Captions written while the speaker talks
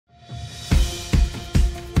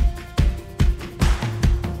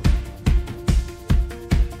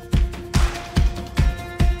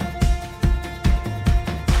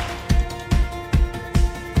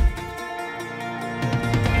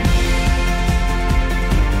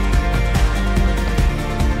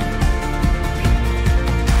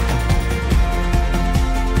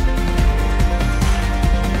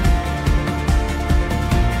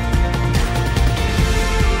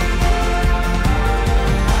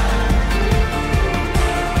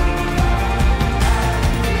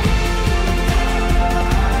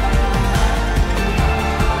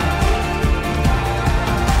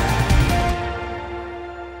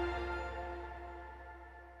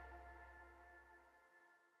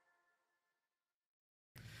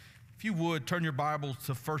If you would, turn your Bibles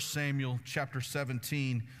to 1 Samuel chapter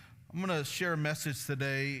 17. I'm going to share a message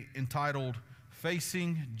today entitled,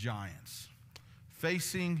 Facing Giants.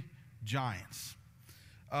 Facing Giants.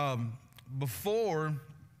 Before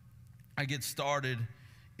I get started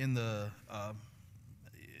in the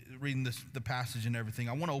reading the passage and everything,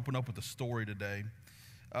 I want to open up with a story today.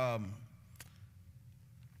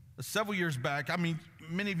 Several years back,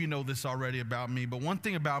 many of you know this already about me, but one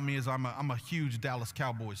thing about me is I'm a huge Dallas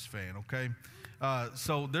Cowboys fan, okay?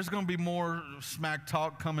 So there's going to be more smack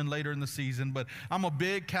talk coming later in the season, but I'm a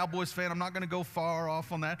big Cowboys fan. I'm not going to go far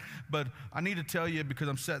off on that, but I need to tell you, because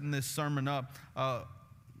I'm setting this sermon up,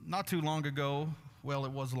 not too long ago, well,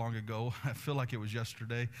 it was long ago, I feel like it was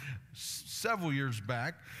yesterday, several years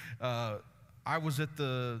back, I was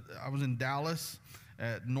in Dallas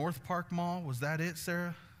at North Park Mall. Was that it,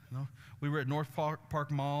 Sarah? No, we were at North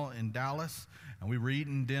Park Mall in Dallas, and we were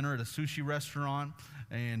eating dinner at a sushi restaurant.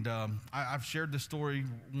 And I've shared this story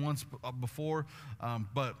once before,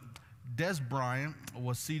 but Dez Bryant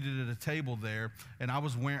was seated at a table there, and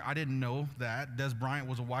I didn't know that. Dez Bryant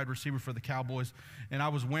was a wide receiver for the Cowboys, and I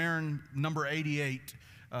was wearing number 88.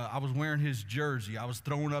 I was wearing his jersey. I was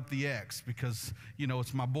throwing up the X because,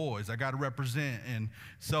 it's my boys. I got to represent. And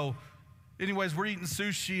so anyways, we're eating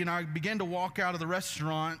sushi, and I began to walk out of the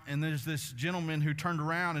restaurant, and there's this gentleman who turned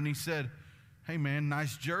around, and he said, "Hey, man,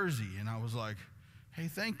 nice jersey." And I was like, "Hey,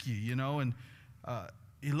 thank you," and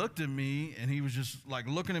he looked at me, and he was just, like,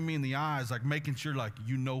 looking at me in the eyes, like, making sure, like,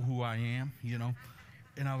 you know who I am,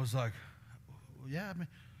 And I was like, "Yeah, man,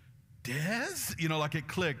 Dez?" Like, it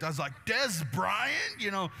clicked. I was like, "Dez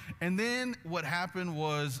Bryant?" And then what happened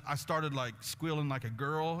was I started, like, squealing like a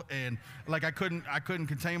girl, and, like, I couldn't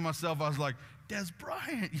contain myself. I was like, "Dez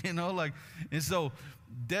Bryant," and so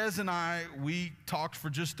Dez and we talked for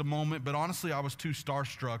just a moment, but honestly, I was too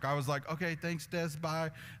starstruck. I was like, "Okay, thanks, Dez, bye,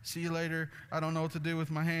 see you later. I don't know what to do with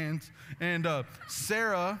my hands." And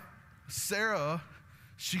Sarah,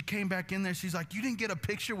 she came back in there. She's like, "You didn't get a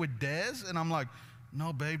picture with Dez?" And I'm like,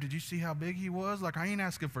 "No, babe, did you see how big he was? Like, I ain't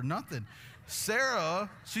asking for nothing." Sarah,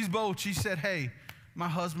 she's bold. She said, "Hey, my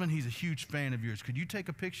husband, he's a huge fan of yours. Could you take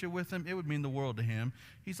a picture with him? It would mean the world to him."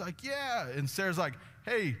 He's like, "Yeah." And Sarah's like,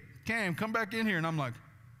 "Hey, Cam, come back in here." And I'm like,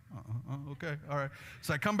 "Okay, all right."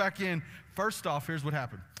 So I come back in. First off, here's what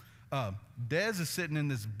happened. Dez is sitting in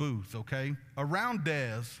this booth, okay? Around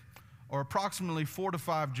Dez are approximately 4 to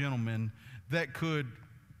 5 gentlemen that could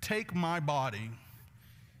take my body,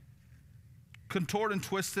 contort and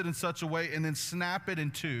twist it in such a way, and then snap it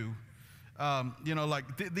in two.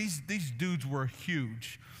 These dudes were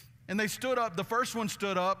huge. And they stood up. The first one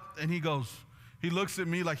stood up, and he looks at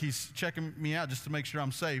me like he's checking me out just to make sure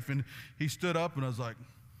I'm safe. And he stood up, and I was like,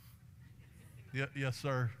 "Yeah, yes,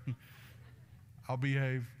 sir. I'll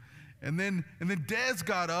behave." And then Dez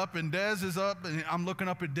got up, and Dez is up, and I'm looking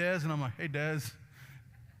up at Dez, and I'm like, "Hey, Dez,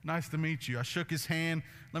 nice to meet you." I shook his hand.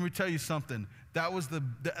 Let me tell you something. That was the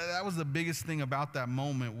biggest thing about that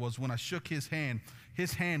moment, was when I shook his hand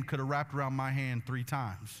could have wrapped around my hand 3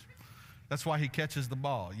 times. That's why he catches the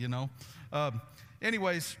ball,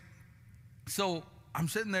 Anyways, so I'm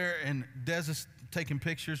sitting there, and Dez is taking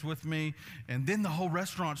pictures with me, and then the whole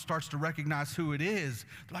restaurant starts to recognize who it is.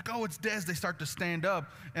 They're like, "Oh, it's Dez." They start to stand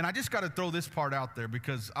up, and I just got to throw this part out there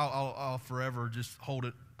because I'll forever just hold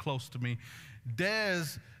it close to me.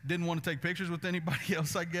 Dez didn't want to take pictures with anybody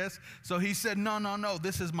else, I guess. So he said, no,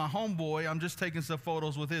 this is my homeboy. I'm just taking some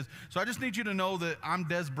photos with his. So I just need you to know that I'm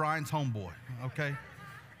Dez Bryant's homeboy, okay?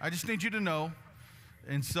 I just need you to know.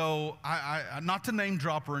 And so, I not to name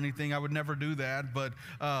drop or anything, I would never do that. But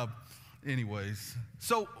anyways,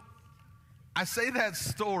 so I say that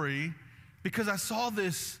story because I saw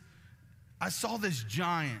this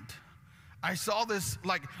giant. I saw this,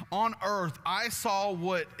 like, on earth. I saw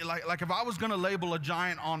what, like if I was going to label a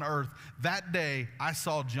giant on earth, that day I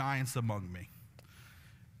saw giants among me.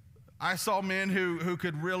 I saw men who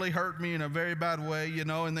could really hurt me in a very bad way,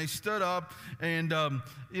 and they stood up, and,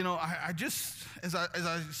 I just, as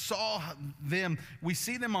I saw them, we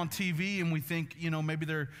see them on TV, and we think, maybe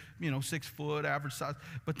they're, 6 foot, average size,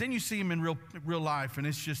 but then you see them in real life, and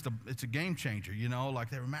it's a game changer, like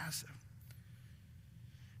they were massive.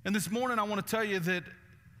 And this morning I want to tell you that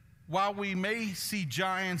while we may see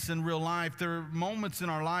giants in real life, there are moments in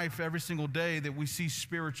our life every single day that we see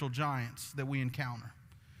spiritual giants that we encounter.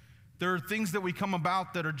 There are things that we come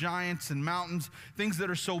about that are giants and mountains, things that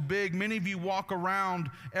are so big. Many of you walk around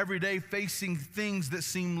every day facing things that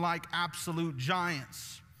seem like absolute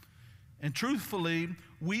giants. And truthfully,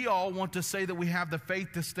 we all want to say that we have the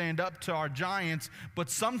faith to stand up to our giants, but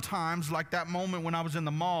sometimes, like that moment when I was in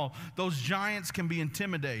the mall, those giants can be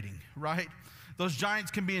intimidating, right? Those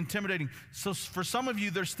giants can be intimidating. So for some of you,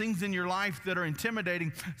 there's things in your life that are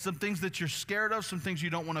intimidating, some things that you're scared of, some things you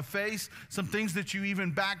don't want to face, some things that you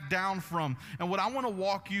even back down from. And what I want to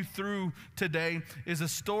walk you through today is a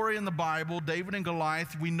story in the Bible, David and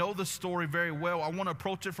Goliath. We know the story very well. I want to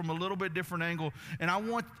approach it from a little bit different angle. And I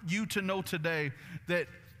want you to know today that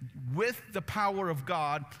with the power of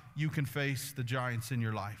God, you can face the giants in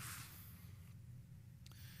your life.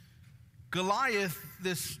 Goliath,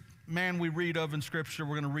 this man we read of in Scripture,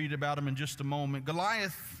 we're going to read about him in just a moment.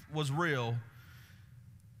 Goliath was real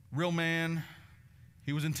man.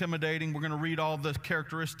 He was intimidating. We're going to read all the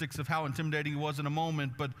characteristics of how intimidating he was in a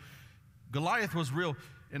moment, but Goliath was real.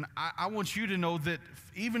 And I want you to know that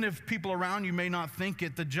even if people around you may not think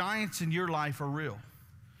it, the giants in your life are real.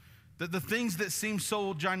 The things that seem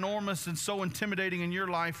so ginormous and so intimidating in your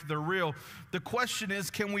life, they're real. The question is,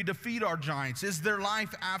 can we defeat our giants? Is there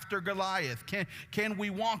life after Goliath? Can we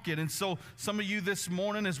walk it? And so some of you this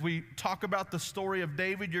morning, as we talk about the story of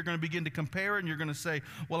David, you're going to begin to compare it, and you're going to say,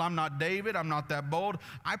 well, I'm not David. I'm not that bold.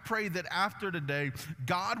 I pray that after today,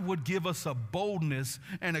 God would give us a boldness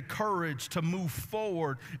and a courage to move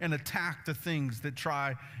forward and attack the things that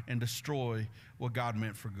try and destroy what God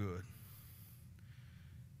meant for good.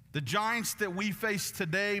 The giants that we face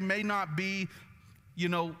today may not be,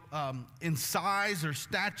 in size or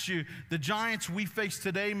stature. The giants we face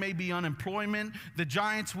today may be unemployment. The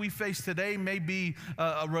giants we face today may be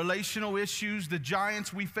relational issues. The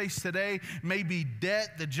giants we face today may be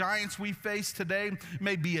debt. The giants we face today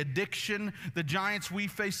may be addiction. The giants we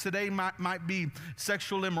face today might be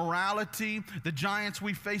sexual immorality. The giants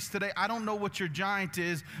we face today, I don't know what your giant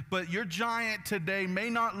is, but your giant today may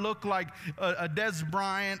not look like a Des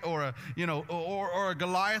Bryant or a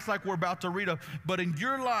Goliath like we're about to read of, but in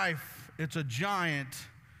your life, it's a giant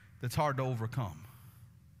that's hard to overcome.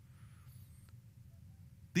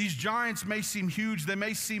 These giants may seem huge, they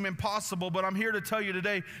may seem impossible, but I'm here to tell you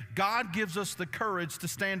today, God gives us the courage to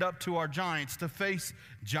stand up to our giants, to face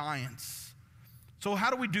giants. So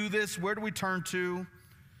how do we do this? Where do we turn to?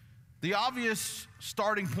 The obvious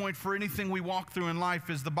starting point for anything we walk through in life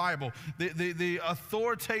is the Bible, the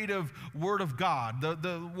authoritative Word of God,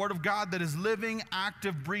 the Word of God that is living,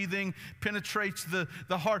 active, breathing, penetrates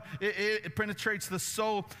the heart, it penetrates the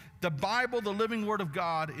soul. The Bible, the living Word of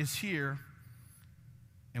God, is here,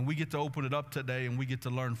 and we get to open it up today, and we get to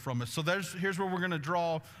learn from it. So here's where we're going to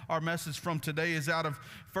draw our message from today, is out of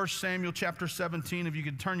 1 Samuel chapter 17. If you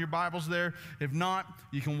can turn your Bibles there. If not,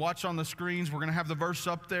 you can watch on the screens. We're going to have the verse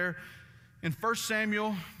up there. In 1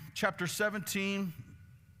 Samuel chapter 17,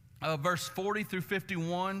 verse 40 through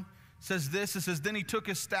 51, says this. It says, "Then he took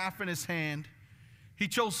his staff in his hand. He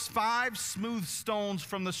chose 5 smooth stones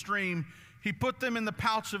from the stream. He put them in the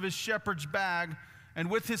pouch of his shepherd's bag, and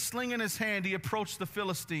with his sling in his hand, he approached the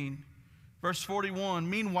Philistine." Verse 41,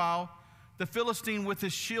 "Meanwhile, the Philistine with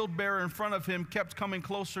his shield bearer in front of him kept coming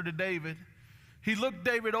closer to David. He looked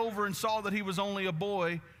David over and saw that he was only a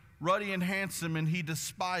boy, ruddy and handsome, and he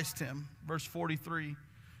despised him." Verse 43,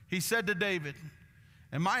 "He said to David,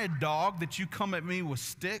 'Am I a dog that you come at me with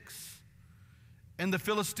sticks?' And the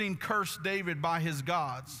Philistine cursed David by his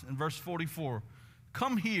gods." In verse 44,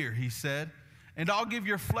 "Come here," he said, "and I'll give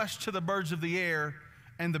your flesh to the birds of the air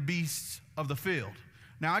and the beasts of the field."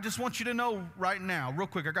 Now, I just want you to know right now, real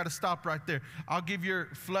quick, I got to stop right there. I'll give your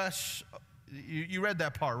flesh, you read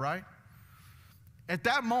that part, right? At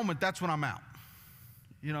that moment, that's when I'm out.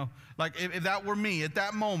 Like if that were me, at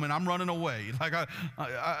that moment, I'm running away. Like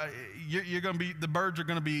you're going to be, the birds are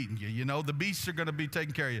going to be eating you, the beasts are going to be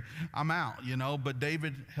taking care of you. I'm out, but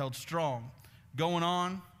David held strong. Going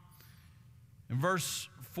on, in verse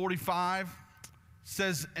 45,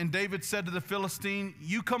 says, "And David said to the Philistine,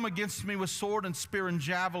 'You come against me with sword and spear and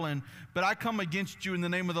javelin, but I come against you in the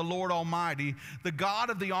name of the Lord Almighty, the God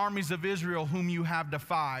of the armies of Israel, whom you have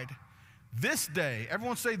defied. This day,'"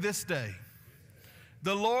 everyone say this day,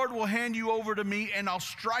 "'the Lord will hand you over to me, and I'll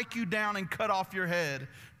strike you down and cut off your head.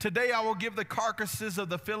 Today I will give the carcasses of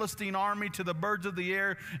the Philistine army to the birds of the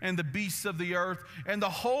air and the beasts of the earth, and the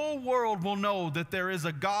whole world will know that there is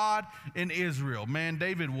a God in Israel." Man,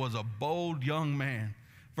 David was a bold young man.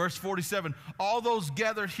 Verse 47, "All those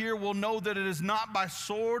gathered here will know that it is not by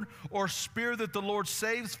sword or spear that the Lord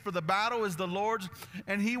saves, for the battle is the Lord's,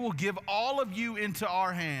 and he will give all of you into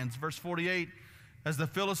our hands." Verse 48, as the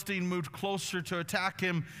Philistine moved closer to attack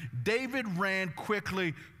him, David ran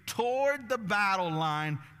quickly toward the battle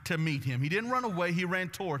line to meet him. He didn't run away, he ran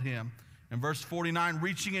toward him. In verse 49,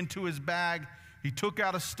 reaching into his bag, he took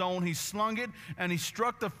out a stone, he slung it, and he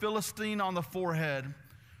struck the Philistine on the forehead.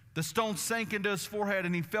 The stone sank into his forehead,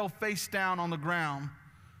 and he fell face down on the ground.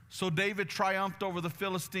 So David triumphed over the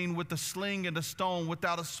Philistine with a sling and a stone,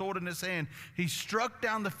 without a sword in his hand. He struck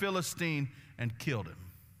down the Philistine and killed him.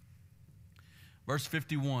 Verse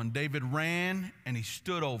 51, David ran and he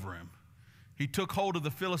stood over him. He took hold of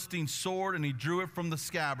the Philistine's sword and he drew it from the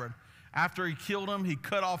scabbard. After he killed him, he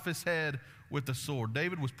cut off his head with the sword.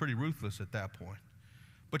 David was pretty ruthless at that point.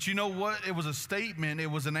 But you know what? It was a statement. It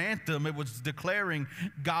was an anthem. It was declaring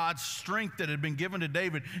God's strength that had been given to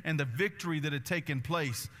David and the victory that had taken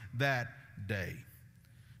place that day.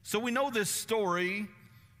 So we know this story.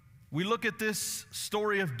 We look at this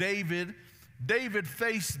story of David. David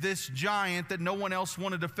faced this giant that no one else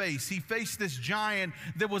wanted to face. He faced this giant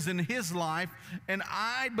that was in his life. And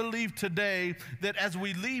I believe today that as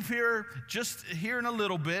we leave here, just here in a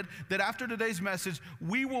little bit, that after today's message,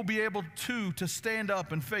 we will be able to stand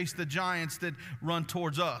up and face the giants that run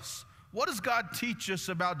towards us. What does God teach us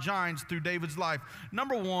about giants through David's life?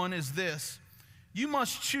 Number one is this: you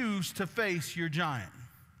must choose to face your giant.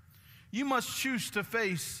 You must choose to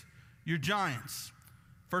face your giants.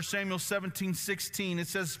 1 Samuel 17:16, it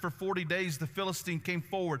says, for 40 days the Philistine came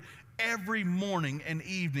forward every morning and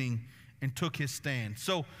evening and took his stand.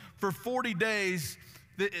 So for 40 days,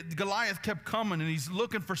 Goliath kept coming, and he's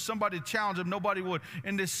looking for somebody to challenge him. Nobody would.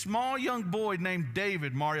 And this small young boy named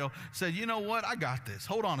David, Mario, said, you know what? I got this.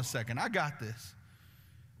 Hold on a second. I got this.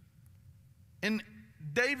 And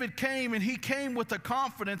David came, and he came with the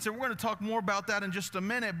confidence, and we're going to talk more about that in just a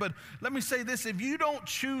minute. But let me say this: if you don't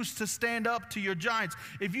choose to stand up to your giants,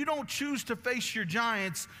 if you don't choose to face your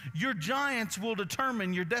giants will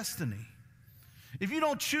determine your destiny. If you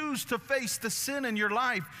don't choose to face the sin in your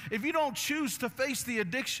life, if you don't choose to face the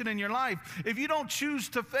addiction in your life, if you don't choose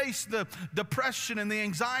to face the depression and the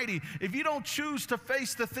anxiety, if you don't choose to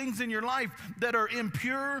face the things in your life that are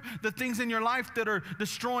impure, the things in your life that are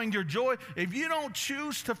destroying your joy, if you don't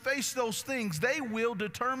choose to face those things, they will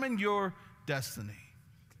determine your destiny.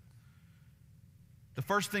 The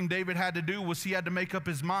first thing David had to do was he had to make up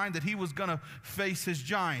his mind that he was going to face his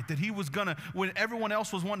giant, that he was going to, when everyone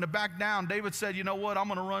else was wanting to back down, David said, you know what, I'm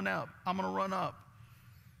going to run up. I'm going to run up.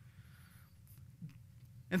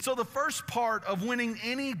 And so the first part of winning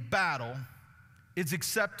any battle is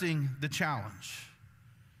accepting the challenge.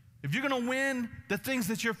 If you're going to win the things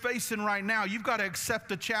that you're facing right now, you've got to accept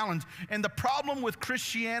the challenge. And the problem with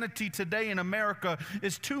Christianity today in America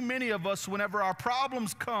is too many of us, whenever our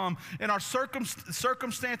problems come and our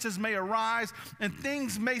circumstances may arise and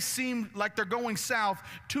things may seem like they're going south,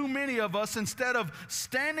 too many of us, instead of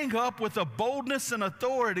standing up with a boldness and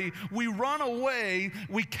authority, we run away,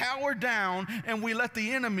 we cower down, and we let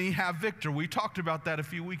the enemy have victory. We talked about that a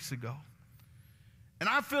few weeks ago. And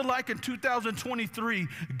I feel like in 2023,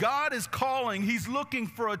 God is calling, He's looking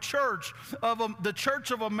for a church of the church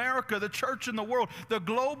of America, the church in the world, the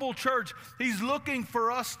global church. He's looking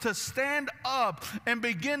for us to stand up and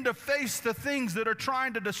begin to face the things that are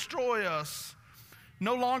trying to destroy us.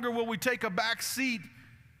 No longer will we take a back seat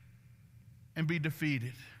and be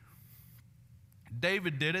defeated.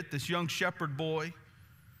 David did it, this young shepherd boy.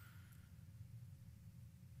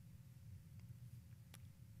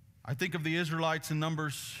 I think of the Israelites in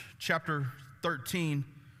Numbers chapter 13.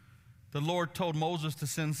 The Lord told Moses to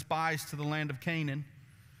send spies to the land of Canaan.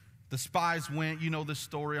 The spies went, you know this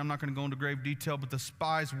story, I'm not going to go into grave detail, but the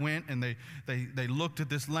spies went and they looked at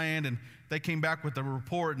this land, and they came back with a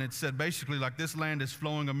report, and it said basically like this land is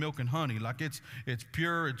flowing of milk and honey. Like it's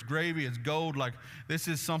pure, it's gravy, it's gold. Like this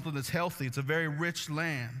is something that's healthy. It's a very rich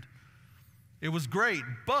land. It was great,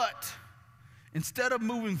 but instead of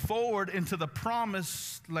moving forward into the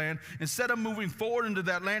promised land, instead of moving forward into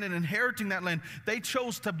that land and inheriting that land, they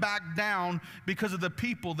chose to back down because of the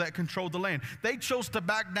people that controlled the land. They chose to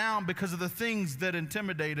back down because of the things that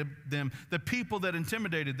intimidated them, the people that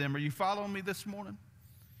intimidated them. Are you following me this morning?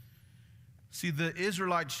 See, the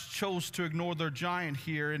Israelites chose to ignore their giant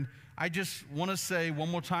here, and I just want to say one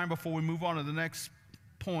more time before we move on to the next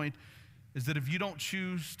point, is that if you don't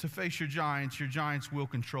choose to face your giants will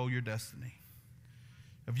control your destiny.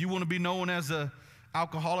 If you want to be known as an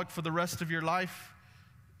alcoholic for the rest of your life,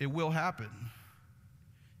 it will happen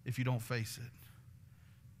if you don't face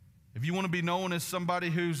it. If you want to be known as somebody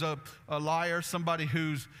who's a liar, somebody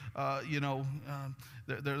who's,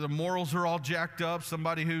 their morals are all jacked up,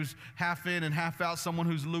 somebody who's half in and half out, someone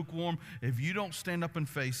who's lukewarm, if you don't stand up and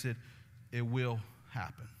face it, it will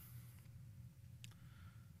happen.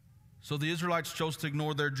 So the Israelites chose to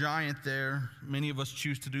ignore their giant there. Many of us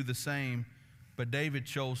choose to do the same. But David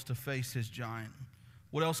chose to face his giant.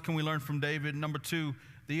 What else can we learn from David? Number two,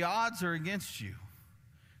 the odds are against you.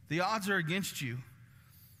 The odds are against you.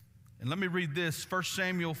 And let me read this, 1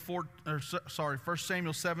 Samuel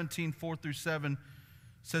 17, 4 through 7.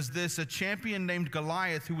 says this, a champion named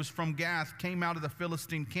Goliath, who was from Gath, came out of the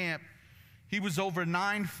Philistine camp. He was over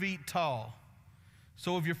 9 feet tall.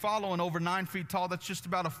 So if you're following, over 9 feet tall, that's just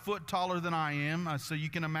about a foot taller than I am, so you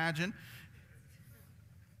can imagine.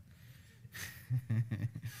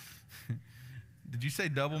 Did you say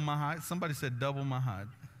double my height? Somebody said double my height.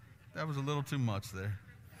 That was a little too much there.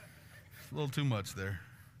 A little too much there.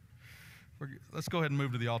 Let's go ahead and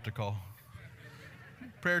move to the altar call.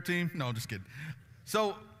 Prayer team? No, just kidding.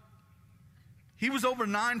 So he was over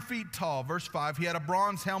 9 feet tall. Verse 5, he had a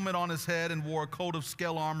bronze helmet on his head and wore a coat of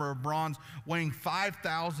scale armor of bronze weighing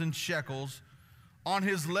 5,000 shekels. On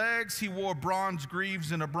his legs he wore bronze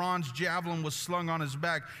greaves, and a bronze javelin was slung on his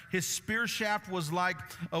back. His spear shaft was like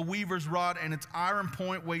a weaver's rod, and its iron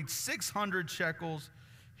point weighed 600 shekels.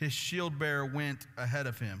 His shield bearer went ahead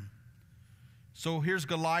of him. So here's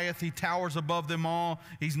Goliath. He towers above them all.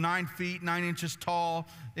 He's 9 feet, 9 inches tall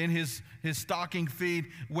in his stocking feet,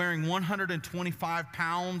 wearing 125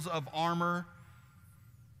 pounds of armor.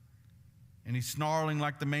 And he's snarling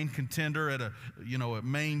like the main contender at a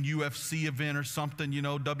main UFC event or something,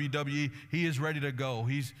 WWE. He is ready to go.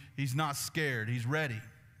 He's not scared. He's ready.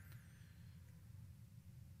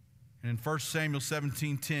 And in 1 Samuel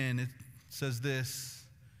 17:10, it says this.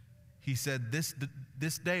 He said,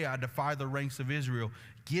 this day I defy the ranks of Israel.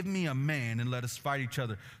 Give me a man and let us fight each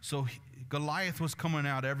other. So Goliath was coming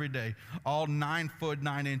out every day, all 9 foot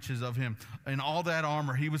 9 inches of him, and all that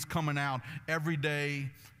armor. He was coming out every day.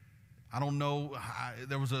 I don't know,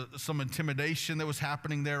 there was some intimidation that was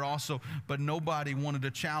happening there also, but nobody wanted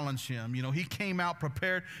to challenge him. He came out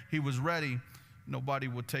prepared. He was ready. Nobody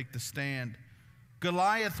would take the stand.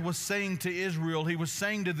 Goliath was saying to Israel, he was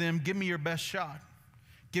saying to them, give me your best shot.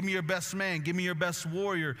 Give me your best man. Give me your best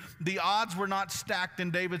warrior. The odds were not stacked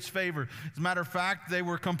in David's favor. As a matter of fact, they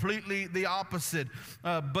were completely the opposite.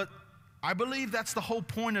 But I believe that's the whole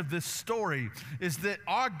point of this story, is that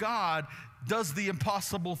our God does the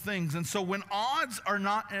impossible things. And so when odds are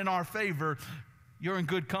not in our favor, you're in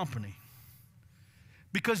good company.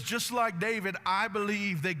 Because just like David, I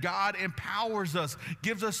believe that God empowers us,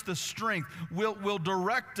 gives us the strength, will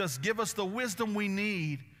direct us, give us the wisdom we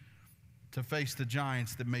need to face the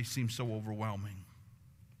giants that may seem so overwhelming.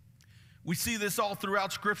 We see this all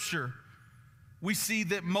throughout Scripture. We see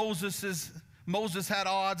that Moses had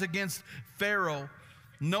odds against Pharaoh.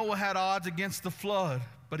 Noah had odds against the flood,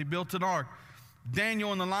 but he built an ark.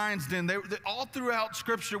 Daniel in the lion's den. They all throughout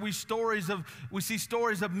Scripture, we see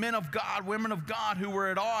stories of men of God, women of God who were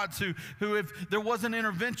at odds, who if there wasn't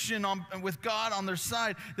intervention with God on their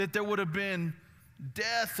side, that there would have been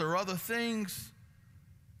death or other things.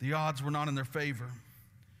 The odds were not in their favor.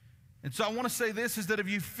 And so I want to say this, is that if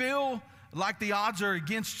you feel like the odds are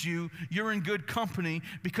against you, you're in good company,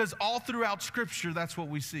 because all throughout Scripture, that's what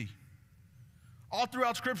we see. All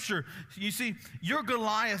throughout Scripture, you see, your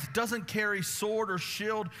Goliath doesn't carry sword or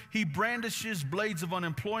shield. He brandishes blades of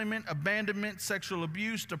unemployment, abandonment, sexual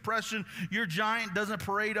abuse, depression. Your giant doesn't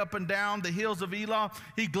parade up and down the hills of Elah.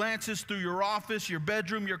 He glances through your office, your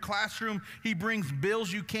bedroom, your classroom. He brings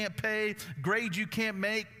bills you can't pay, grades you can't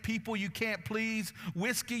make, people you can't please,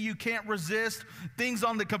 whiskey you can't resist, things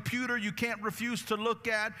on the computer you can't refuse to look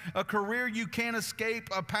at, a career you can't escape,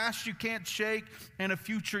 a past you can't shake, and a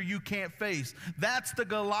future you can't face. That's the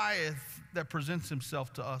Goliath that presents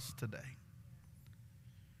himself to us today.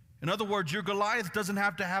 In other words, your Goliath doesn't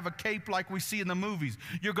have to have a cape like we see in the movies.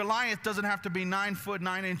 Your Goliath doesn't have to be 9 foot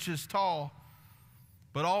 9 inches tall.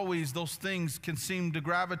 But always those things can seem to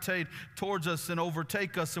gravitate towards us and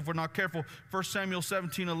overtake us if we're not careful. 1 Samuel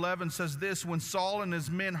 17:11 says this, when Saul and his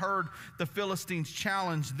men heard the Philistines'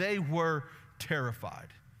 challenge, they were terrified.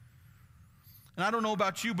 And I don't know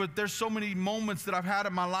about you, but there's so many moments that I've had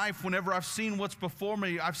in my life whenever I've seen what's before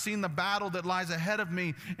me, I've seen the battle that lies ahead of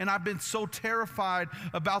me, and I've been so terrified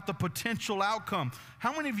about the potential outcome.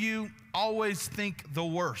 How many of you always think the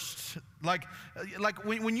worst? Like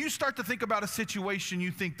when you start to think about a situation,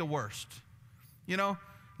 you think the worst.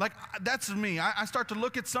 Like that's me. I start to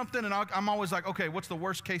look at something, and I'm always like, okay, what's the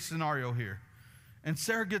worst case scenario here? And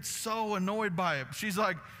Sarah gets so annoyed by it. She's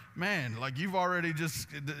like, man, like you've already just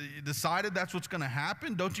decided that's what's going to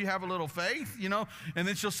happen? Don't you have a little faith, And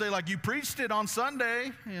then she'll say, like, you preached it on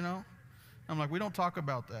Sunday, I'm like, we don't talk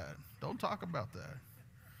about that. Don't talk about that.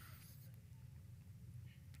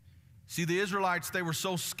 See, the Israelites, they were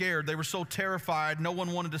so scared. They were so terrified. No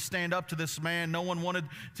one wanted to stand up to this man. No one wanted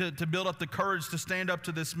to build up the courage to stand up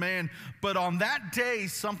to this man. But on that day,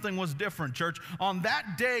 something was different, church. On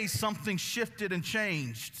that day, something shifted and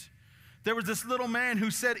changed. There was this little man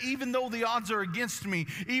who said, even though the odds are against me,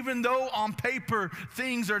 even though on paper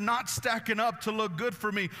things are not stacking up to look good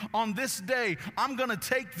for me, on this day, I'm going to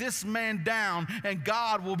take this man down and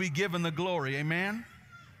God will be given the glory. Amen?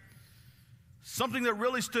 Something that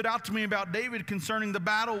really stood out to me about David concerning the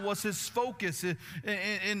battle was his focus,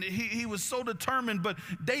 and he was so determined. But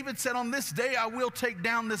David said, on this day I will take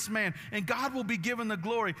down this man, and God will be given the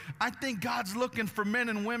glory. I think God's looking for men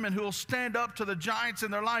and women who will stand up to the giants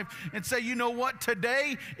in their life and say, you know what,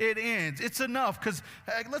 today it ends. It's enough, because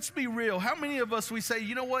let's be real. How many of us, we say,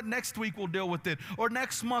 you know what, next week we'll deal with it, or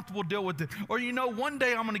next month we'll deal with it, or you know, one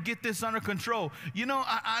day I'm going to get this under control. You know,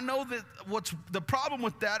 I know that what's the problem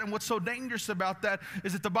with that and what's so dangerous about that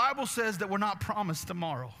is that the Bible says that we're not promised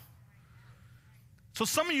tomorrow. So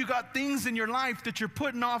some of you got things in your life that you're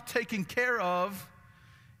putting off taking care of,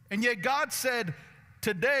 and yet God said,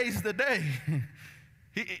 today's the day.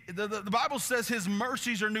 The Bible says his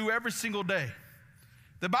mercies are new every single day.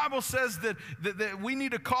 The Bible says that we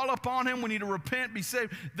need to call upon him, we need to repent, be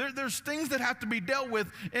saved. There's things that have to be dealt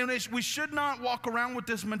with, and we should not walk around with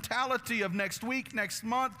this mentality of next week, next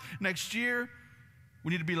month, next year.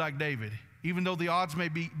 We need to be like David. Even though the odds may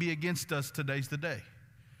be against us, today's the day.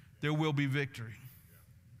 There will be victory.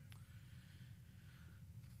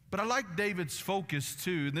 But I like David's focus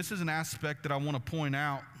too, and this is an aspect that I want to point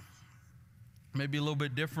out, maybe a little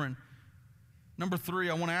bit different. Number 3,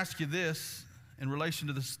 I want to ask you this in relation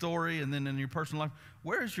to the story and then in your personal life.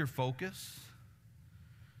 Where is your focus?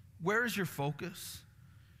 Where is your focus?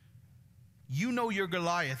 You know your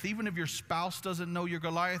Goliath. Even if your spouse doesn't know your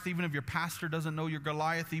Goliath, even if your pastor doesn't know your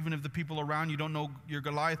Goliath, even if the people around you don't know your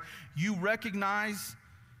Goliath, you recognize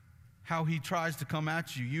how he tries to come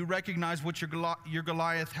at you. You recognize what your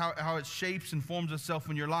Goliath, how it shapes and forms itself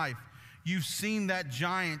in your life. You've seen that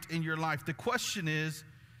giant in your life. The question is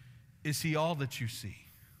he all that you see?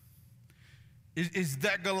 Is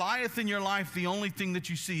that Goliath in your life the only thing that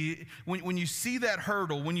you see? When you see that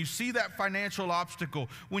hurdle, when you see that financial obstacle,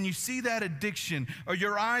 when you see that addiction, are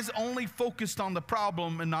your eyes only focused on the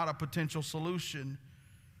problem and not a potential solution?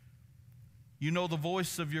 You know the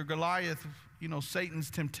voice of your Goliath, you know Satan's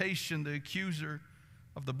temptation, the accuser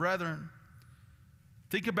of the brethren.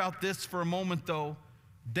 Think about this for a moment though.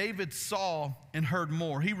 David saw and heard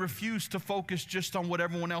more. He refused to focus just on what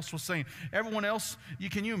everyone else was saying. Everyone else,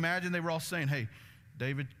 can you imagine they were all saying, hey,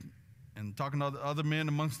 David, and talking to other men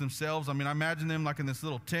amongst themselves. I mean, I imagine them like in this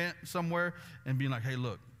little tent somewhere and being like, hey,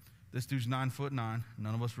 look, this dude's 9'9".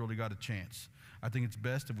 None of us really got a chance. I think it's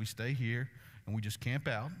best if we stay here and we just camp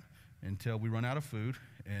out until we run out of food,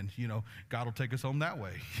 and, you know, God will take us home that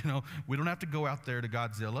way. You know, we don't have to go out there to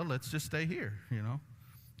Godzilla. Let's just stay here, you know.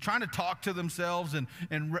 Trying to talk to themselves and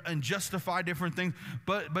justify different things.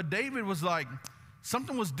 But David was like,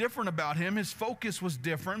 something was different about him. His focus was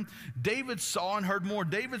different. David saw and heard more.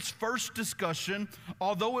 David's first discussion,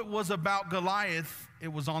 although it was about Goliath,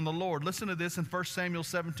 it was on the Lord. Listen to this in 1 Samuel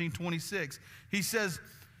 17:26.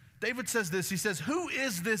 David says this, he says, who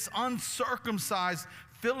is this uncircumcised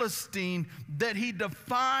Philistine that he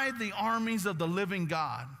defied the armies of the living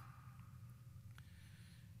God?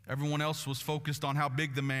 Everyone else was focused on how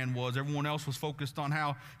big the man was. Everyone else was focused on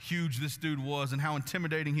how huge this dude was and how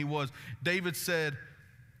intimidating he was. David said,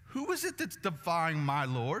 who is it that's defying my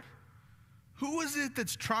Lord? Who is it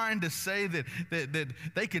that's trying to say that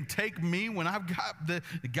they can take me when I've got the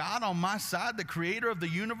God on my side, the creator of the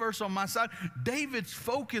universe on my side? David's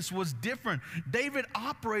focus was different. David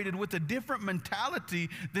operated with a different mentality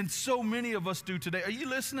than so many of us do today. Are you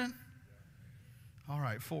listening? All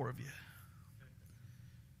right, 4 of you.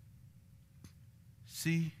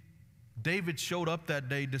 See, David showed up that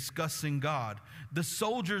day discussing God. The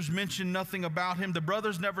soldiers mentioned nothing about him. The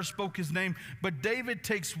brothers never spoke his name. But David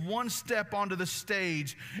takes one step onto the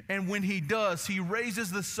stage, and when he does, he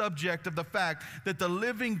raises the subject of the fact that the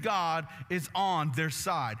living God is on their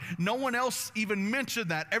side. No one else even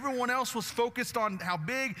mentioned that. Everyone else was focused on how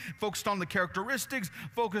big, focused on the characteristics,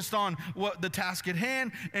 focused on what the task at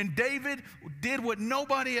hand. And David did what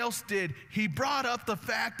nobody else did. He brought up the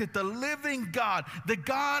fact that the living God, the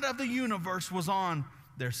God of the universe, was on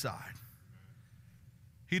their side.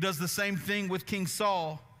 He does the same thing with King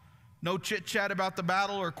Saul. No chit-chat about the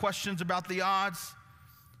battle or questions about the odds.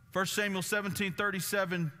 1 Samuel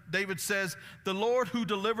 17:37, David says, the Lord who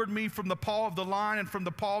delivered me from the paw of the lion and from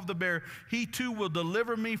the paw of the bear, he too will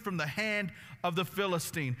deliver me from the hand of the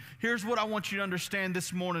Philistine. Here's what I want you to understand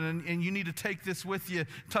this morning, and you need to take this with you,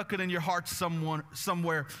 tuck it in your heart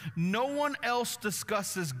somewhere. No one else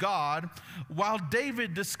discusses God, while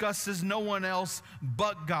David discusses no one else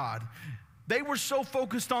but God. They were so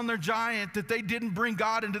focused on their giant that they didn't bring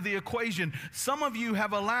God into the equation. Some of you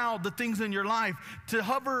have allowed the things in your life to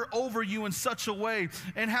hover over you in such a way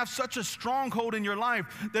and have such a stronghold in your life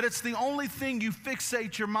that it's the only thing you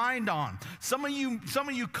fixate your mind on. Some of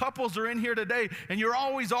you couples are in here today and you're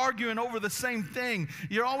always arguing over the same thing.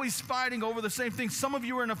 You're always fighting over the same thing. Some of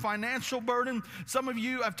you are in a financial burden. Some of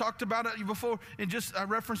you, I've talked about it before, and I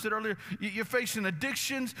referenced it earlier, you're facing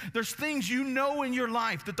addictions. There's things you know in your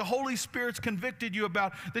life that the Holy Spirit's convicted you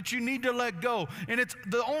about that you need to let go. And it's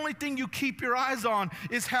the only thing you keep your eyes on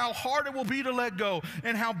is how hard it will be to let go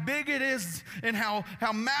and how big it is and how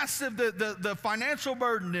massive the financial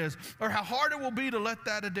burden is, or how hard it will be to let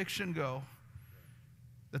that addiction go.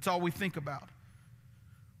 That's all we think about.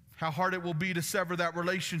 How hard it will be to sever that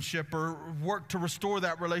relationship or work to restore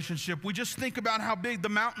that relationship. We just think about how big the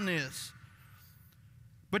mountain is.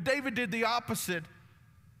 But David did the opposite.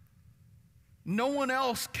 No one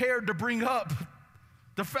else cared to bring up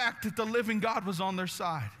the fact that the living God was on their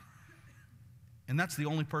side. And that's the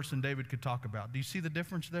only person David could talk about. Do you see the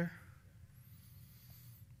difference there?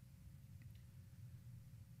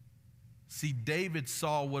 See, David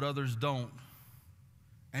saw what others don't,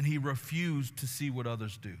 and he refused to see what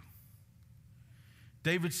others do.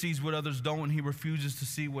 David sees what others don't, and he refuses to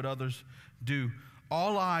see what others do.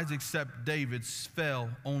 All eyes except David's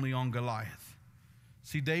fell only on Goliath.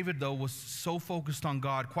 See, David, though, was so focused on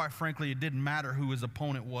God, quite frankly, it didn't matter who his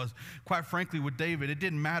opponent was. Quite frankly, with David, it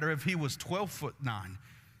didn't matter if he was 12'9".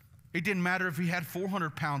 It didn't matter if he had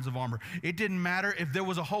 400 pounds of armor. It didn't matter if there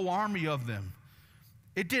was a whole army of them.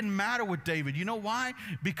 It didn't matter with David. You know why?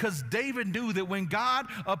 Because David knew that when God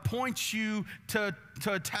appoints you to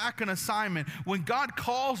attack an assignment, when God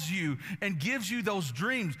calls you and gives you those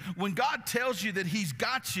dreams, when God tells you that he's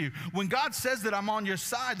got you, when God says that I'm on your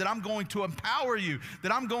side, that I'm going to empower you,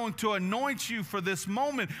 that I'm going to anoint you for this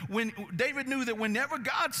moment, when David knew that whenever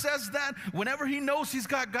God says that, whenever he knows he's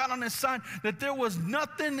got God on his side, that there was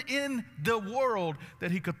nothing in the world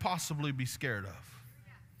that he could possibly be scared of.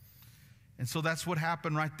 And so that's what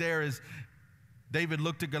happened right there is David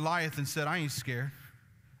looked at Goliath and said, I ain't scared.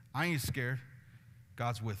 I ain't scared.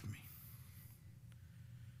 God's with me.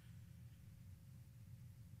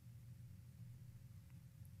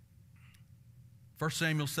 First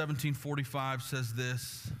Samuel 17:45 says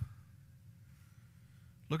this.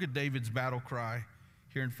 Look at David's battle cry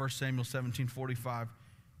here in 1 Samuel 17:45. It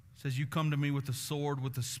says, you come to me with a sword,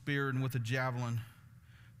 with a spear, and with a javelin.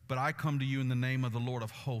 But I come to you in the name of the Lord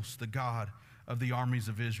of hosts, the God of the armies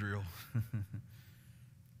of Israel.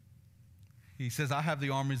 He says, I have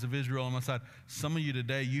the armies of Israel on my side. Some of you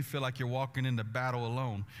today, you feel like you're walking into battle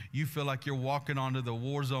alone. You feel like you're walking onto the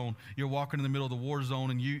war zone. You're walking in the middle of the war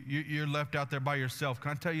zone, and you're left out there by yourself.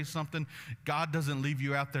 Can I tell you something? God doesn't leave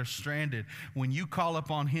you out there stranded. When you call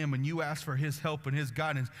upon him and you ask for his help and his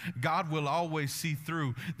guidance, God will always see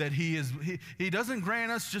through that he doesn't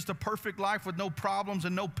grant us just a perfect life with no problems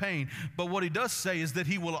and no pain. But what he does say is that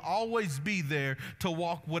he will always be there to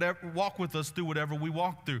walk with us through whatever we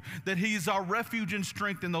walk through. That he is our refuge and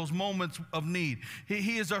strength in those moments of need.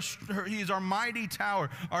 He is our mighty tower,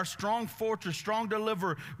 our strong fortress, strong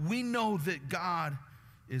deliverer. We know that God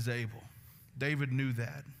is able. David knew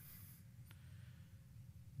that.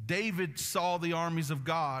 David saw the armies of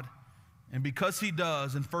God, and because he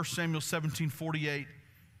does, in 1 Samuel 17:48,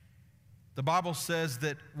 the Bible says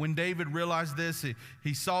that when David realized this,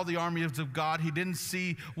 he saw the armies of God. He didn't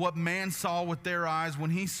see what man saw with their eyes.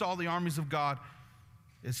 When he saw the armies of God,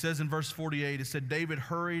 it says in verse 48, it said, David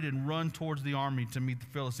hurried and run towards the army to meet the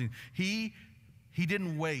Philistines. He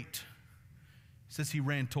didn't wait. It says he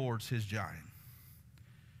ran towards his giant.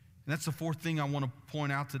 And that's the fourth thing I want to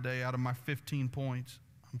point out today out of my 15 points.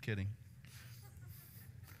 I'm kidding.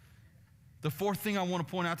 The fourth thing I want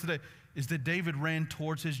to point out today is that David ran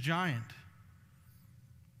towards his giant.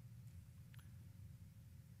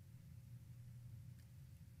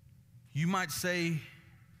 You might say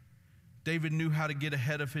David knew how to get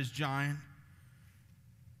ahead of his giant.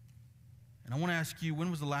 And I want to ask you,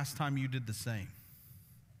 when was the last time you did the same?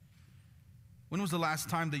 When was the last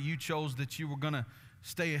time that you chose that you were going to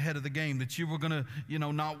stay ahead of the game, that you were going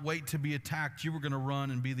to, not wait to be attacked? You were going to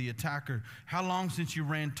run and be the attacker. How long since you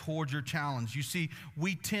ran towards your challenge? You see,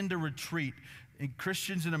 we tend to retreat. And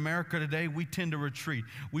Christians in America today, we tend to retreat.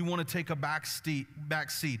 We want to take a back seat.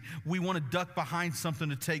 We want to duck behind something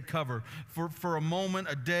to take cover. For a moment,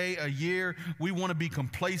 a day, a year, we want to be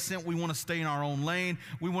complacent. We want to stay in our own lane.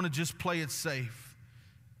 We want to just play it safe.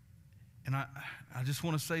 And I just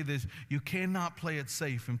want to say this. You cannot play it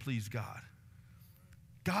safe and please God.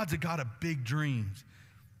 God's a God of big dreams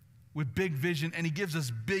with big vision, and he gives us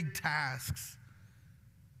big tasks.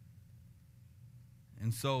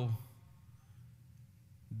 And so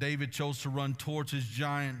David chose to run towards his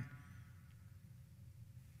giant.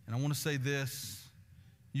 And I want to say this: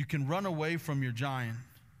 you can run away from your giant,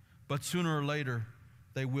 but sooner or later,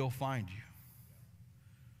 they will find you.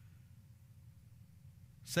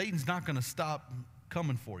 Satan's not going to stop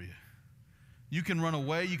coming for you. You can run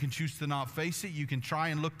away. You can choose to not face it. You can try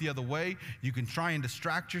and look the other way. You can try and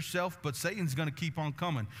distract yourself, but Satan's going to keep on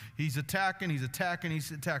coming. He's attacking, he's attacking,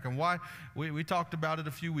 he's attacking. Why? We talked about it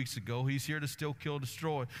a few weeks ago. He's here to steal, kill,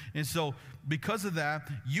 destroy. And so because of that,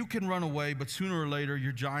 you can run away, but sooner or later,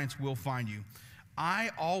 your giants will find you.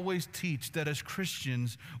 I always teach that as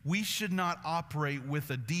Christians, we should not operate with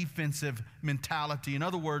a defensive mentality. In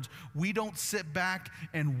other words, we don't sit back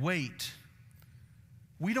and wait.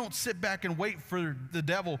 We don't sit back and wait for the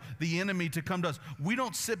devil, the enemy, to come to us. We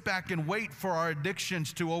don't sit back and wait for our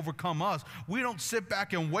addictions to overcome us. We don't sit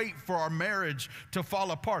back and wait for our marriage to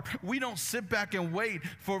fall apart. We don't sit back and wait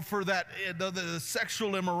for that the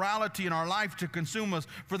sexual immorality in our life to consume us,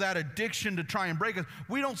 for that addiction to try and break us.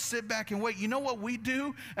 We don't sit back and wait. You know what we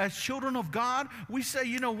do as children of God? We say,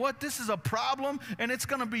 you know what? This is a problem, and it's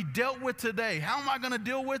going to be dealt with today. How am I going to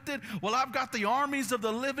deal with it? Well, I've got the armies of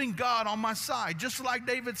the living God on my side, just like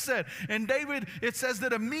David said. And David, it says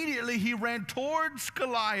that immediately he ran towards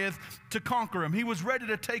Goliath to conquer him. He was ready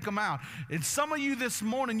to take him out. And some of you this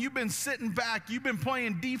morning, you've been sitting back, you've been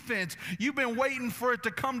playing defense, you've been waiting for it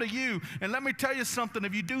to come to you. And let me tell you something,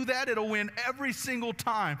 if you do that, it'll win every single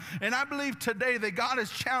time. And I believe today that God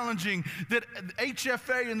is challenging that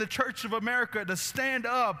HFA and the Church of America to stand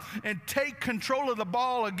up and take control of the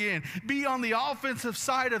ball again, be on the offensive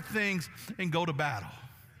side of things, and go to battle.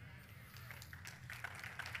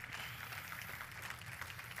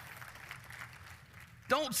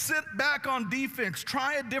 Don't sit back on defense.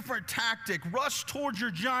 Try a different tactic. Rush towards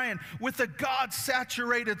your giant with a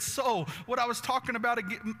God-saturated soul. What I was talking about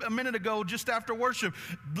a minute ago just after worship.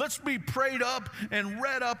 Let's be prayed up and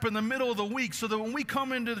read up in the middle of the week so that when we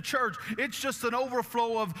come into the church, it's just an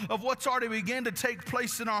overflow of what's already began to take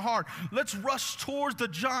place in our heart. Let's rush towards the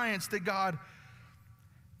giants that God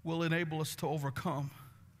will enable us to overcome.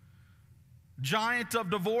 Giant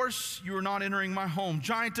of divorce, you are not entering my home.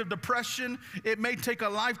 Giant of depression, it may take a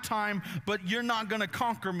lifetime, but you're not going to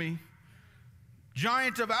conquer me.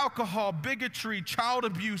 Giant of alcohol, bigotry, child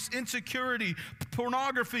abuse, insecurity,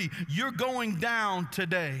 pornography, you're going down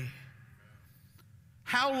today.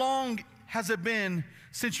 How long has it been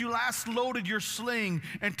since you last loaded your sling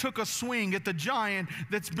and took a swing at the giant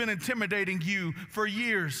that's been intimidating you for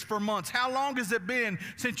years, for months? How long has it been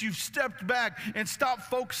since you've stepped back and stopped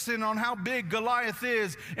focusing on how big Goliath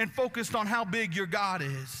is and focused on how big your God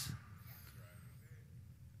is?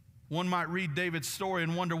 One might read David's story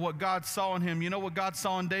and wonder what God saw in him. You know what God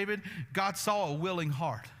saw in David? God saw a willing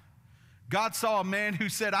heart. God saw a man who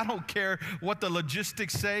said, I don't care what the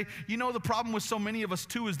logistics say. You know, the problem with so many of us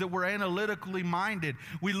too is that we're analytically minded.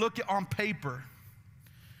 We look on paper.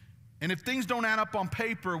 And if things don't add up on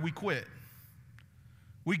paper, we quit.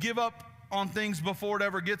 We give up on things before it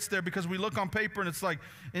ever gets there because we look on paper and it's like,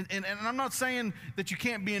 and I'm not saying that you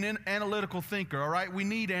can't be an analytical thinker, all right? We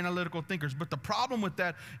need analytical thinkers. But the problem with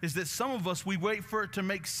that is that some of us, we wait for it to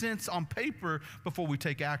make sense on paper before we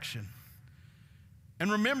take action. And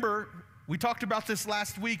remember, we talked about this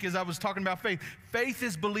last week as I was talking about faith. Faith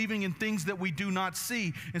is believing in things that we do not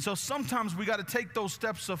see. And so sometimes we got to take those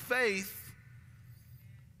steps of faith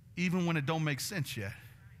even when it don't make sense yet.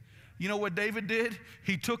 You know what David did?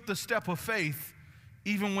 He took the step of faith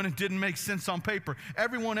even when it didn't make sense on paper.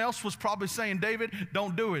 Everyone else was probably saying, David,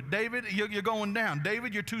 don't do it. David, you're going down.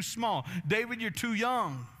 David, you're too small. David, you're too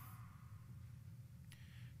young.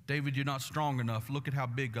 David, you're not strong enough. Look at how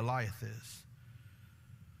big Goliath is.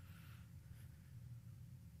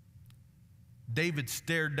 David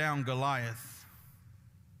stared down Goliath.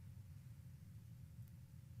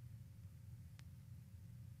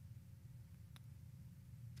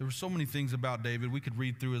 There were so many things about David. We could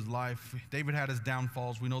read through his life. David had his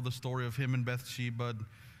downfalls. We know the story of him and Bathsheba,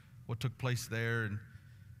 what took place there.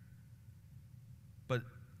 But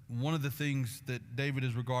one of the things that David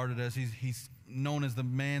is regarded as, he's known as the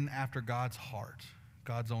man after God's heart,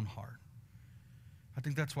 God's own heart. I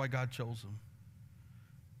think that's why God chose him.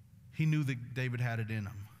 He knew that David had it in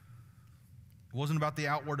him. It wasn't about the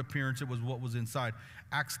outward appearance, it was what was inside.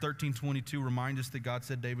 Acts 13:22 reminds us that God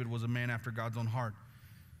said David was a man after God's own heart.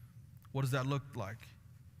 What does that look like?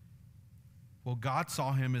 Well, God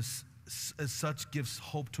saw him as such, gives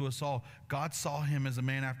hope to us all. God saw him as a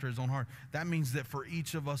man after his own heart. That means that for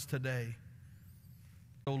each of us today,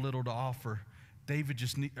 so little to offer,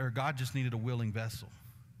 God just needed a willing vessel.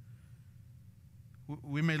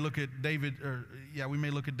 We may look at David, we may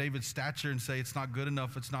look at David's stature and say it's not good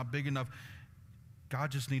enough, it's not big enough.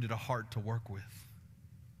 God just needed a heart to work with.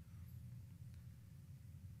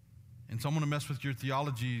 And so I'm going to mess with your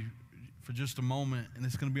theology for just a moment, and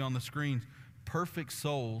it's going to be on the screen. Perfect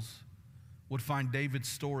souls would find David's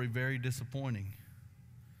story very disappointing,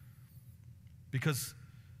 because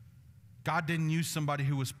God didn't use somebody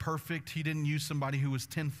who was perfect. He didn't use somebody who was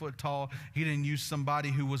 10 foot tall. He didn't use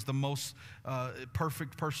somebody who was the most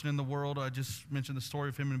perfect person in the world. I just mentioned the story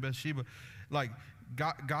of him and Bathsheba. Like,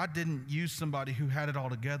 God didn't use somebody who had it all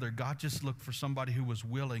together. God just looked for somebody who was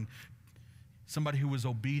willing, somebody who was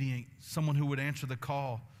obedient, someone who would answer the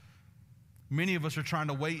call. Many of us are trying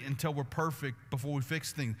to wait until we're perfect before we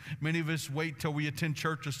fix things. Many of us wait till we attend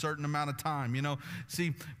church a certain amount of time. You know,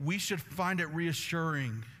 see, we should find it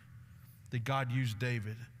reassuring that God used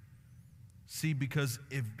David. See, because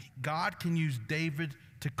if God can use David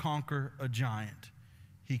to conquer a giant,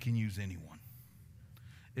 he can use anyone.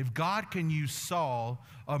 If God can use Saul,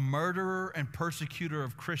 a murderer and persecutor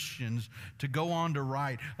of Christians, to go on to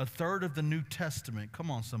write a third of the New Testament, come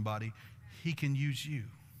on somebody, he can use you.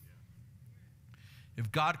 If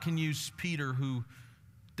God can use Peter, who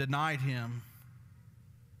denied him,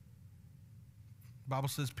 the Bible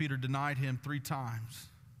says Peter denied him 3 times.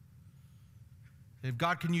 If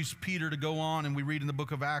God can use Peter to go on, and we read in the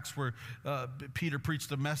book of Acts where Peter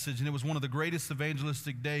preached a message, and it was one of the greatest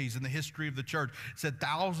evangelistic days in the history of the church. It said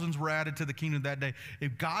thousands were added to the kingdom that day.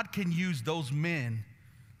 If God can use those men,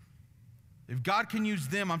 if God can use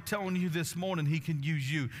them, I'm telling you this morning, he can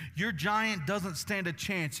use you. Your giant doesn't stand a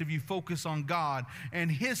chance if you focus on God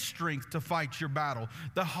and his strength to fight your battle.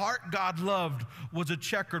 The heart God loved was a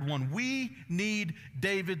checkered one. We need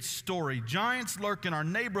David's story. Giants lurk in our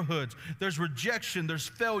neighborhoods. There's rejection, there's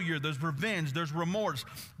failure, there's revenge, there's remorse.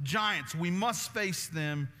 Giants, we must face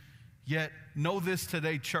them. Yet, know this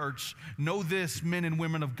today, church. Know this, men and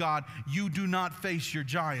women of God. You do not face your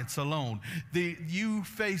giants alone. You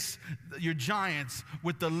face your giants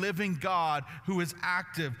with the living God who is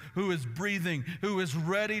active, who is breathing, who is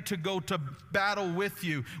ready to go to battle with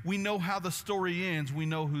you. We know how the story ends. We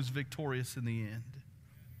know who's victorious in the end.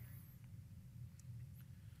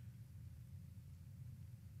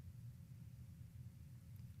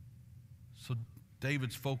 So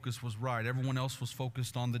David's focus was right. Everyone else was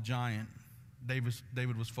focused on the giant.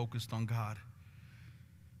 David was focused on God.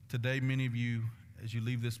 Today, many of you, as you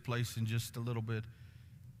leave this place in just a little bit,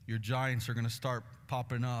 your giants are going to start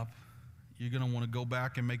popping up. You're going to want to go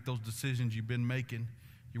back and make those decisions you've been making.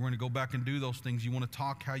 You're going to go back and do those things. You want to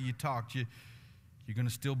talk how you talked. You're going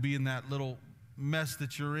to still be in that little mess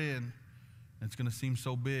that you're in. And it's going to seem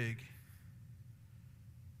so big.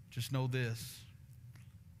 Just know this.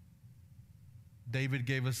 David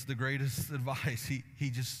gave us the greatest advice. He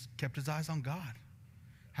just kept his eyes on God.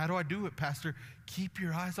 How do I do it, Pastor? Keep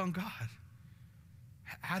your eyes on God.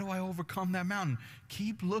 How do I overcome that mountain?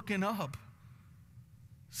 Keep looking up.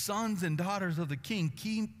 Sons and daughters of the King,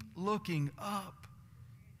 keep looking up.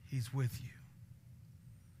 He's with you.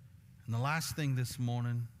 And the last thing this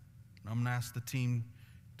morning, I'm going to ask the team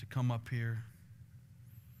to come up here.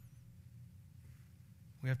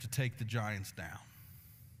 We have to take the giants down.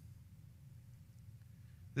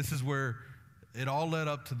 This is where it all led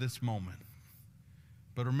up to this moment.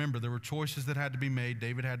 But remember, there were choices that had to be made.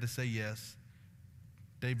 David had to say yes.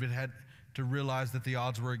 David had to realize that the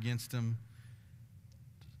odds were against him.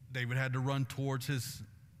 David had to run towards his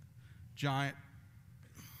giant.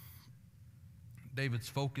 David's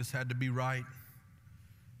focus had to be right.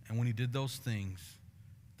 And when he did those things,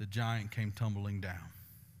 the giant came tumbling down.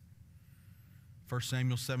 1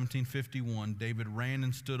 Samuel 17:51, David ran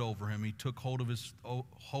and stood over him. He took hold of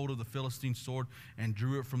the Philistine sword and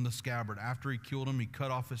drew it from the scabbard. After he killed him, he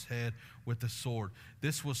cut off his head with the sword.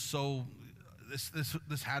 This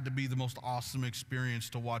had to be the most awesome experience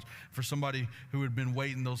to watch for somebody who had been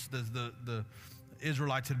waiting. The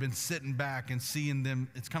Israelites had been sitting back and seeing them.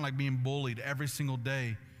 It's kind of like being bullied every single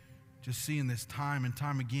day, just seeing this time and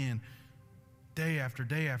time again, day after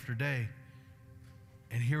day after day.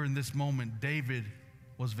 And here in this moment, David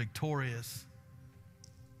was victorious.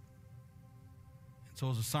 And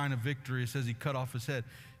so as a sign of victory, it says he cut off his head.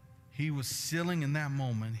 He was sealing in that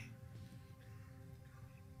moment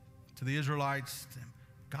to the Israelites,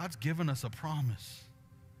 God's given us a promise.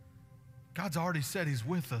 God's already said he's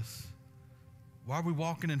with us. Why are we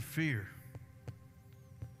walking in fear?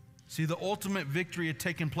 See, the ultimate victory had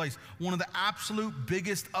taken place. One of the absolute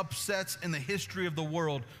biggest upsets in the history of the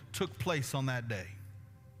world took place on that day.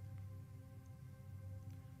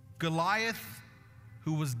 Goliath,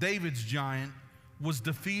 who was David's giant, was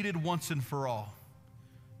defeated once and for all.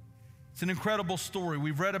 It's an incredible story.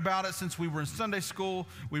 We've read about it since we were in Sunday school.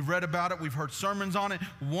 We've read about it. We've heard sermons on it.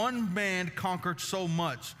 One man conquered so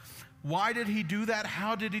much. Why did he do that?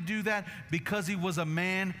 How did he do that? Because he was a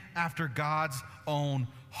man after God's own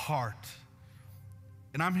heart.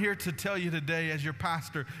 And I'm here to tell you today as your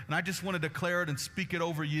pastor, and I just want to declare it and speak it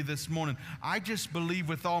over you this morning. I just believe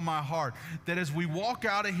with all my heart that as we walk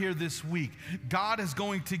out of here this week, God is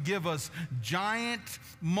going to give us giant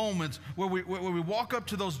moments where we walk up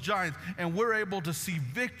to those giants and we're able to see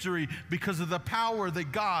victory because of the power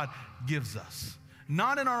that God gives us.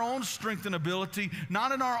 Not in our own strength and ability,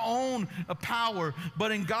 not in our own power,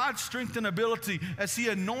 but in God's strength and ability as He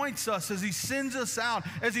anoints us, as He sends us out,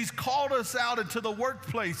 as He's called us out into the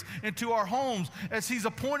workplace, into our homes, as He's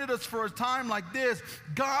appointed us for a time like this.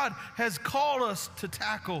 God has called us to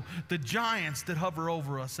tackle the giants that hover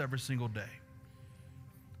over us every single day.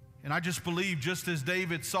 And I just believe, just as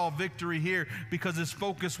David saw victory here because his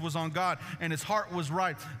focus was on God and his heart was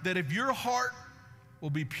right, that if your heart will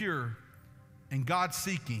be pure and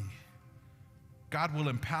God-seeking, God will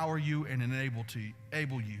empower you and enable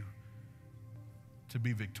you to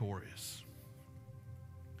be victorious.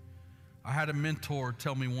 I had a mentor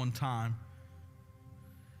tell me one time,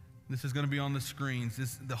 this is going to be on the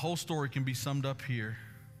screens, the whole story can be summed up here.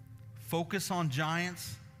 Focus on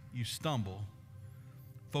giants, you stumble.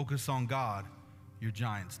 Focus on God, your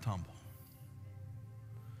giants tumble.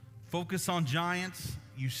 Focus on giants,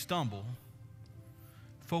 you stumble.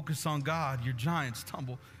 Focus on God, your giants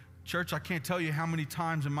tumble. Church, I can't tell you how many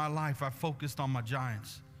times in my life I've focused on my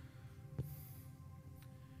giants.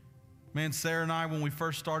 Man, Sarah and I, when we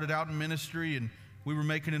first started out in ministry and we were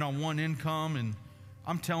making it on one income, and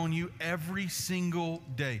I'm telling you, every single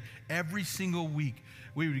day, every single week,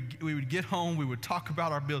 we would get home, we would talk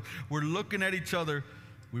about our bills. We're looking at each other.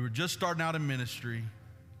 We were just starting out in ministry.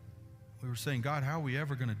 We were saying, God, how are we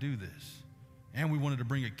ever going to do this? And we wanted to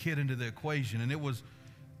bring a kid into the equation, and it was,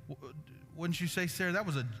 wouldn't you say, Sarah, that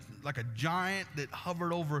was like a giant that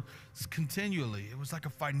hovered over us continually. It was like a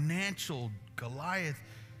financial Goliath.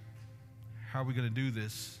 How are we going to do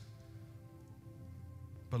this?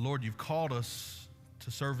 But Lord, you've called us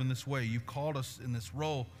to serve in this way. You've called us in this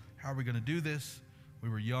role. How are we going to do this? We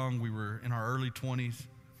were young. We were in our early 20s.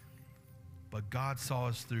 But God saw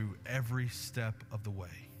us through every step of the way.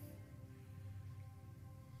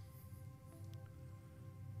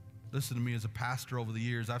 Listen to me, as a pastor over the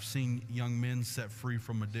years, I've seen young men set free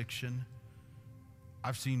from addiction.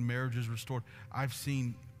 I've seen marriages restored. I've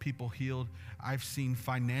seen people healed. I've seen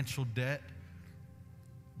financial debt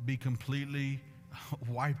be completely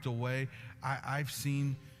wiped away. I've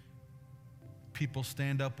seen people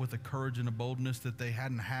stand up with a courage and a boldness that they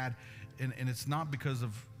hadn't had. And it's not because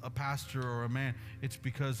of a pastor or a man. It's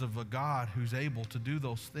because of a God who's able to do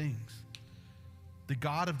those things. The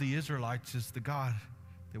God of the Israelites is the God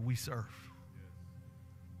that we serve.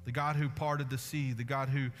 The God who parted the sea, the God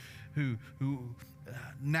who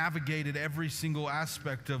navigated every single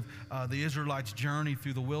aspect of the Israelites' journey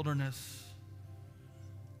through the wilderness.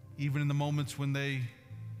 Even in the moments when they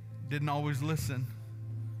didn't always listen,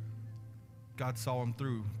 God saw them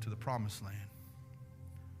through to the promised land.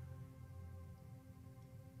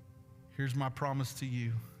 Here's my promise to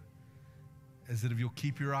you, is that if you'll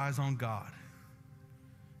keep your eyes on God,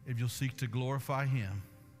 if you'll seek to glorify Him,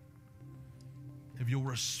 if you'll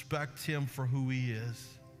respect Him for who He is,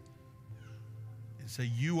 and say,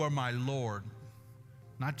 you are my Lord,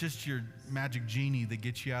 not just your magic genie that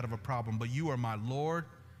gets you out of a problem, but you are my Lord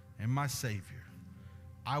and my Savior.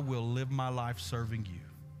 I will live my life serving you.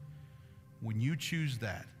 When you choose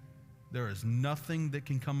that, there is nothing that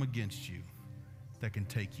can come against you that can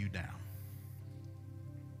take you down.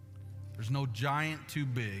 There's no giant too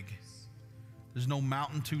big. There's no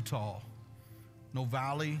mountain too tall. No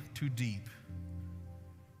valley too deep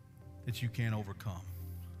that you can't overcome.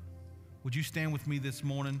 Would you stand with me this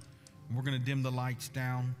morning? And we're going to dim the lights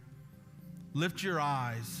down. Lift your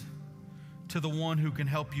eyes to the one who can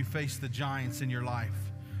help you face the giants in your life.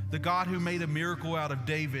 The God who made a miracle out of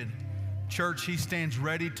David. Church, He stands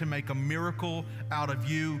ready to make a miracle out of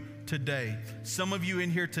you today. Some of you in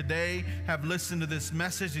here today have listened to this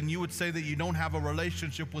message and you would say that you don't have a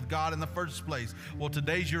relationship with God in the first place. Well,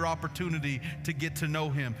 today's your opportunity to get to know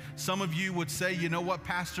Him. Some of you would say, you know what,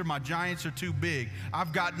 Pastor, my giants are too big.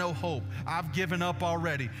 I've got no hope. I've given up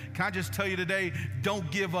already. Can I just tell you today, don't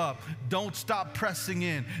give up. Don't stop pressing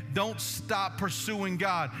in. Don't stop pursuing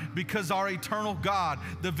God, because our eternal God,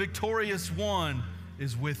 the victorious one,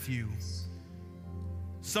 is with you.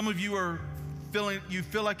 Some of you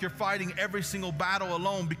feel like you're fighting every single battle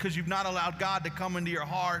alone because you've not allowed God to come into your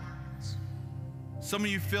heart. Some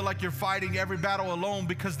of you feel like you're fighting every battle alone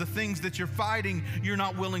because the things that you're fighting, you're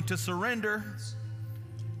not willing to surrender.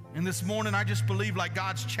 And this morning, I just believe like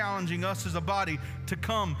God's challenging us as a body to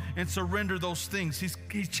come and surrender those things.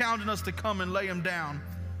 He's challenging us to come and lay them down.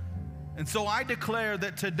 And so I declare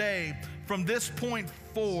that today, from this point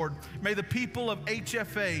forward, may the people of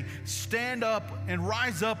HFA stand up and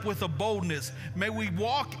rise up with a boldness. May we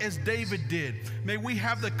walk as David did. May we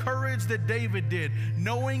have the courage that David did,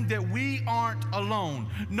 knowing that we aren't alone,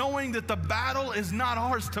 knowing that the battle is not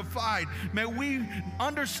ours to fight. May we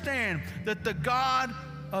understand that the God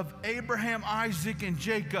of Abraham, Isaac, and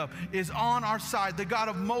Jacob is on our side. The God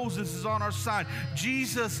of Moses is on our side.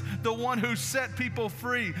 Jesus, the one who set people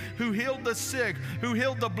free, who healed the sick, who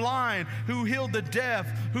healed the blind, who healed the deaf,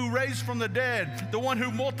 who raised from the dead, the one who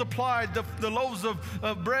multiplied the loaves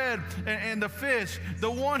of bread and the fish, the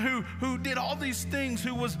one who did all these things,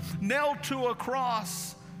 who was nailed to a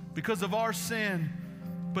cross because of our sin,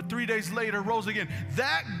 but 3 days later rose again.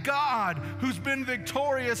 That God who's been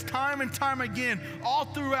victorious time and time again all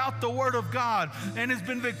throughout the Word of God and has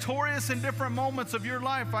been victorious in different moments of your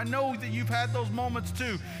life. I know that you've had those moments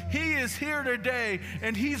too. He is here today,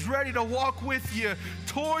 and He's ready to walk with you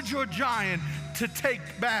towards your giant to take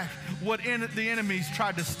back what the enemies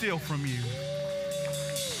tried to steal from you.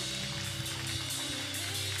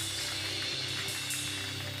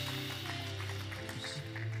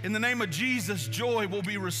 In the name of Jesus, joy will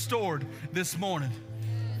be restored this morning.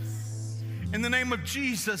 Yes. In the name of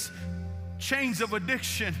Jesus, chains of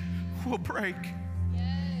addiction will break.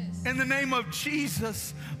 Yes. In the name of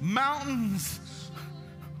Jesus, mountains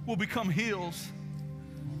will become hills.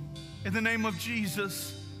 In the name of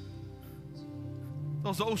Jesus,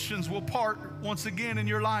 those oceans will part once again in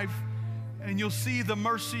your life, and you'll see the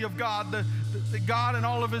mercy of God, the God in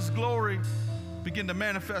all of His glory begin to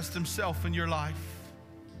manifest Himself in your life.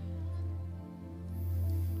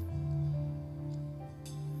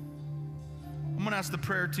 I'm going to ask the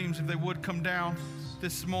prayer teams if they would come down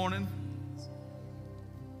this morning.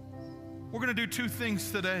 We're going to do two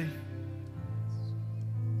things today.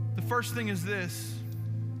 The first thing is this.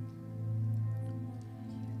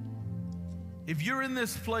 If you're in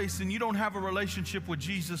this place and you don't have a relationship with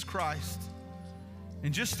Jesus Christ,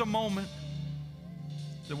 in just a moment,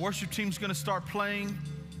 the worship team's going to start playing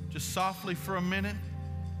just softly for a minute.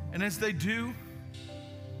 And as they do,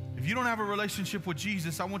 if you don't have a relationship with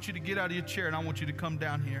Jesus, I want you to get out of your chair and I want you to come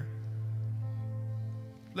down here.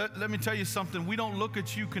 Let me tell you something. We don't look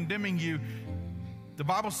at you condemning you. The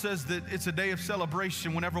Bible says that it's a day of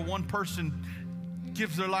celebration whenever one person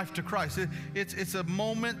gives their life to Christ. It's a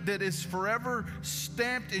moment that is forever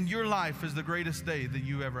stamped in your life as the greatest day that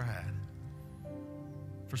you ever had.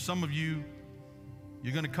 For some of you,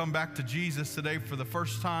 you're going to come back to Jesus today for the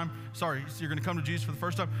first time. Sorry, you're going to come to Jesus for the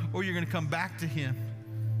first time, or you're going to come back to Him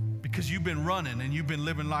because you've been running and you've been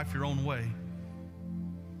living life your own way.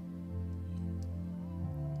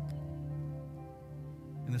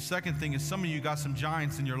 And the second thing is, some of you got some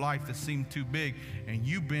giants in your life that seem too big, and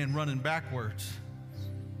you've been running backwards.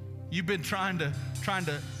 You've been trying to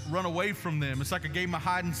run away from them. It's like a game of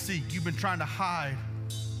hide and seek. You've been trying to hide,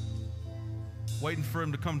 waiting for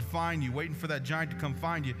him to come to find you, waiting for that giant to come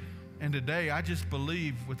find you. And today, I just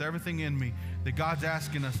believe with everything in me that God's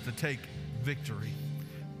asking us to take victory.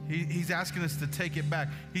 He's asking us to take it back.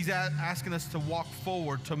 He's asking us to walk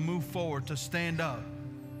forward, to move forward, to stand up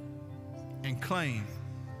and claim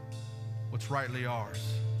what's rightly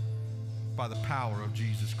ours by the power of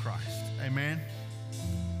Jesus Christ. Amen.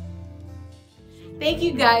 Thank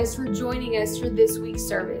you guys for joining us for this week's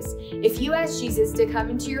service. If you asked Jesus to come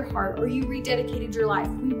into your heart or you rededicated your life,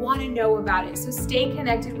 we want to know about it. So stay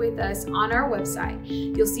connected with us on our website.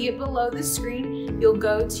 You'll see it below the screen. You'll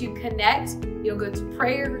go to connect. You'll go to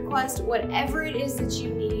prayer request, whatever it is that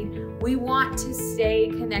you need. We want to stay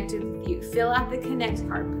connected with you. Fill out the connect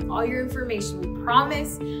card with all your information. We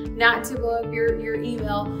promise not to blow up your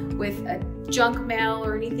email with a junk mail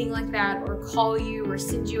or anything like that, or call you or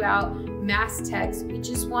send you out mass text. We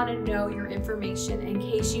just want to know your information in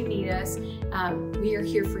case you need us. We are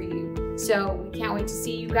here for you. So we can't wait to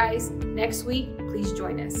see you guys next week. Please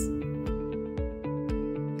join us.